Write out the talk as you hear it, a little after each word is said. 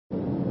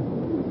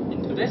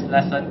today's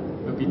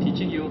lesson, we'll be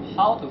teaching you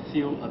how to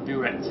fill a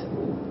burette.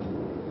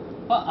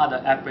 What are the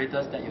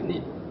apparatus that you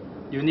need?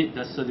 You need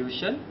the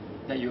solution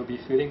that you'll be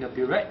filling the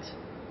burette,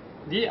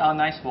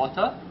 deionized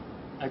water,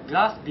 a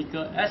glass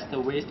beaker as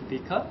the waste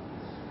beaker,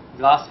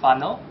 glass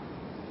funnel,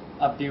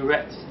 a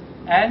burette,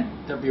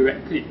 and the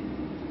burette clip.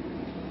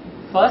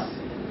 First,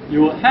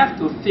 you will have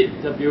to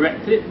fit the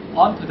burette clip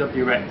onto the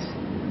burette.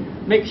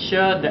 Make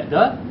sure that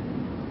the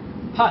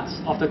parts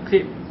of the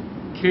clip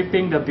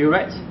clipping the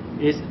burette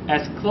is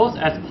as close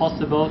as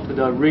possible to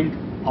the ring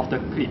of the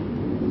clip.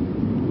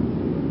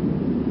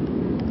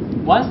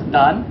 Once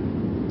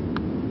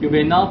done, you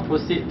may now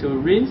proceed to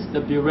rinse the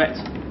burette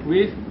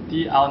with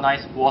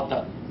deionized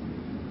water.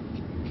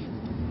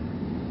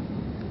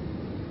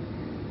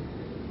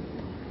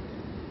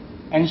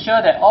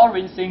 Ensure that all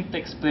rinsing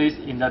takes place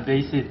in the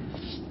basin.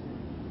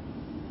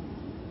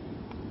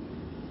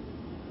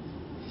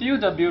 Fill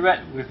the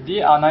burette with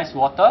deionized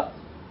water.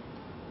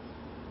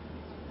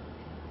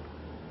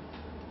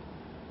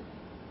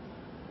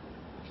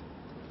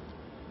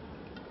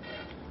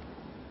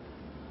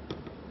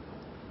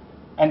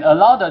 And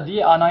allow the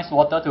deionized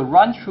water to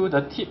run through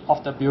the tip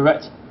of the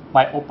burette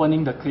by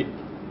opening the clip.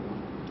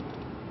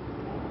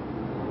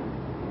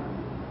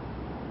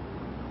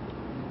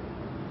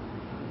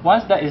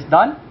 Once that is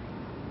done,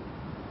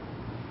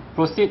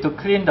 proceed to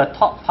clean the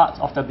top parts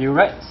of the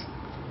burette.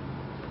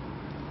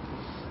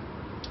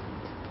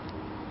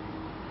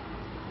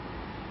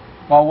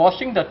 While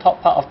washing the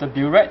top part of the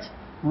burette,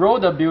 roll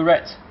the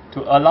burette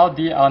to allow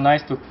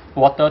deionized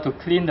water to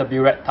clean the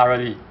burette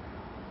thoroughly.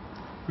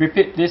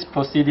 Repeat this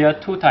procedure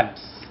 2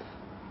 times.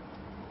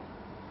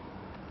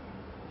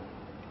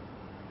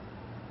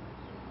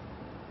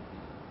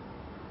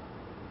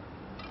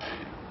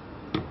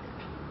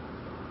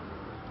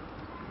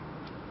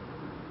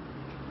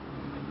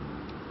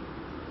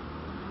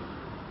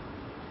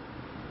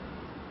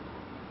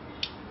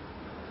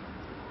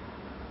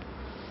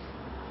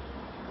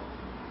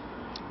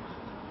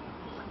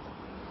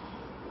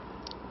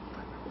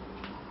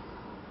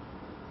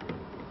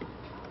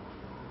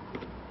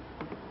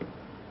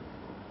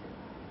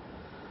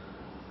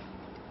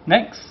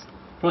 Next,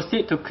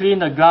 proceed to clean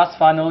the glass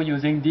funnel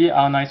using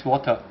deionized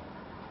water.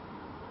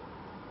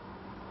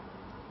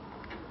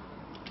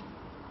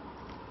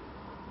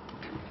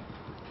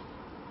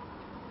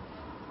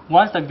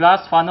 Once the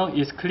glass funnel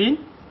is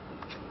clean,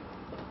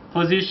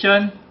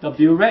 position the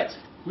burette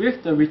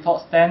with the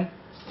retort stand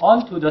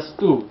onto the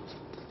stool.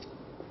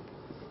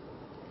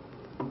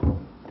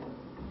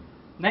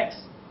 Next,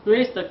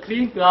 place the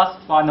clean glass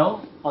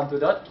funnel onto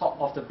the top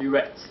of the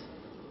burette.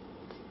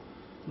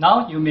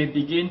 Now you may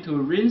begin to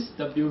rinse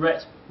the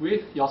burette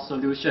with your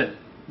solution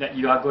that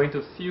you are going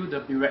to fill the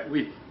burette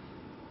with.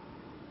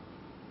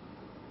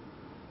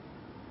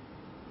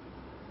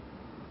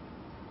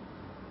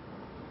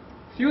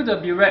 Fill the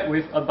burette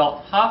with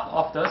about half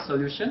of the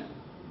solution.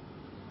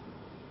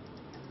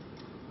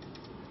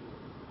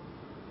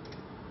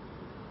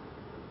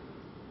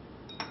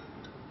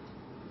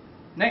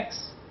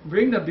 Next,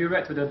 bring the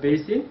burette to the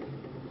basin.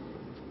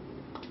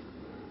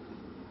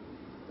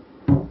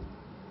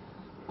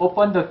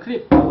 Open the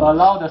clip to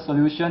allow the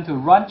solution to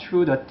run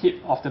through the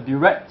tip of the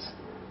burette.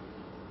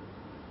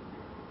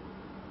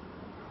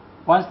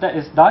 Once that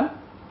is done,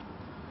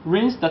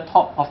 rinse the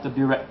top of the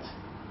burette.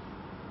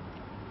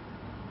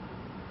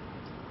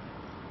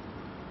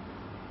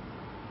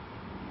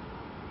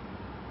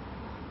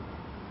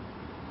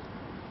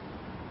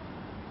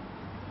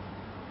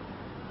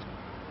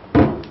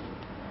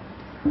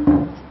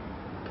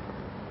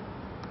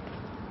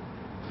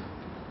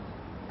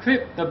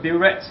 Clip the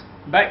burette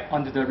back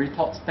onto the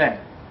retort stand.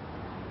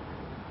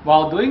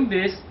 While doing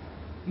this,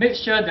 make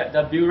sure that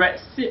the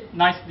burette sits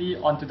nicely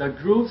onto the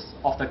grooves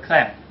of the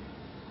clamp.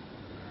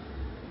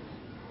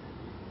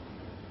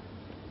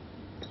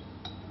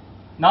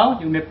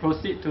 Now you may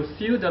proceed to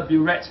fill the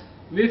burette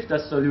with the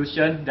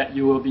solution that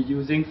you will be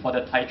using for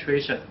the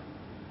titration.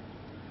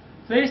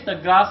 Place the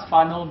glass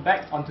funnel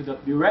back onto the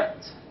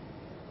burette.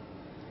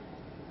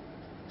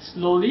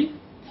 Slowly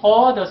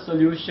pour the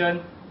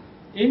solution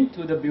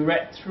into the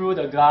burette through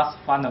the glass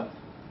funnel.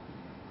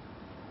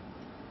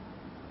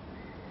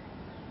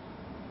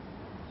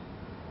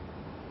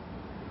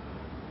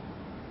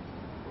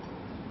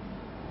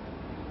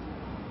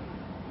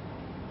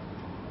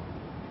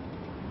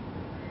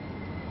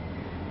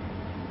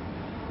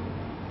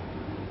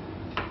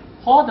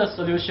 Pour the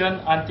solution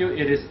until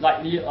it is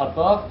slightly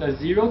above the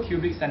 0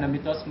 cubic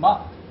centimeters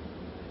mark.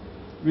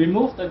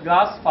 Remove the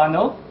glass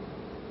funnel.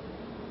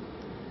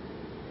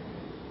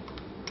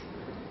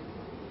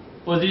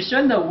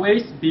 Position the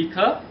waste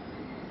beaker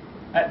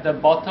at the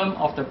bottom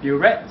of the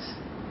burette.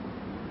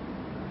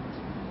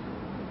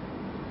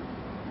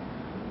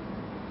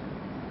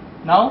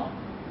 Now,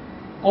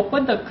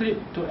 open the clip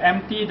to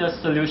empty the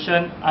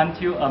solution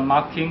until a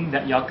marking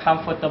that you are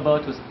comfortable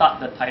to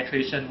start the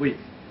titration with.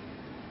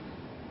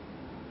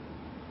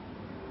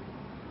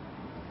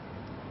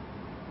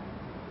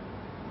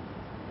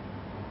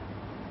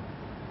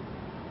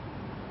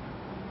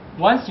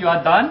 Once you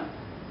are done,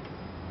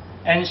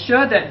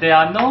 Ensure that there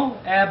are no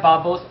air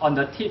bubbles on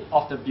the tip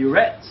of the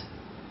burette,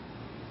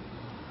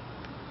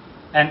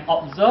 and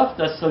observe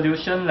the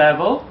solution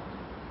level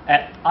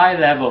at eye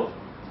level,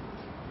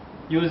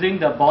 using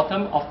the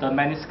bottom of the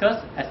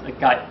meniscus as a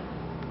guide.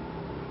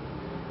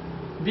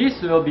 This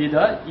will be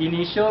the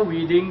initial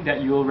reading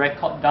that you will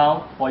record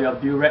down for your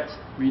burette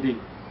reading.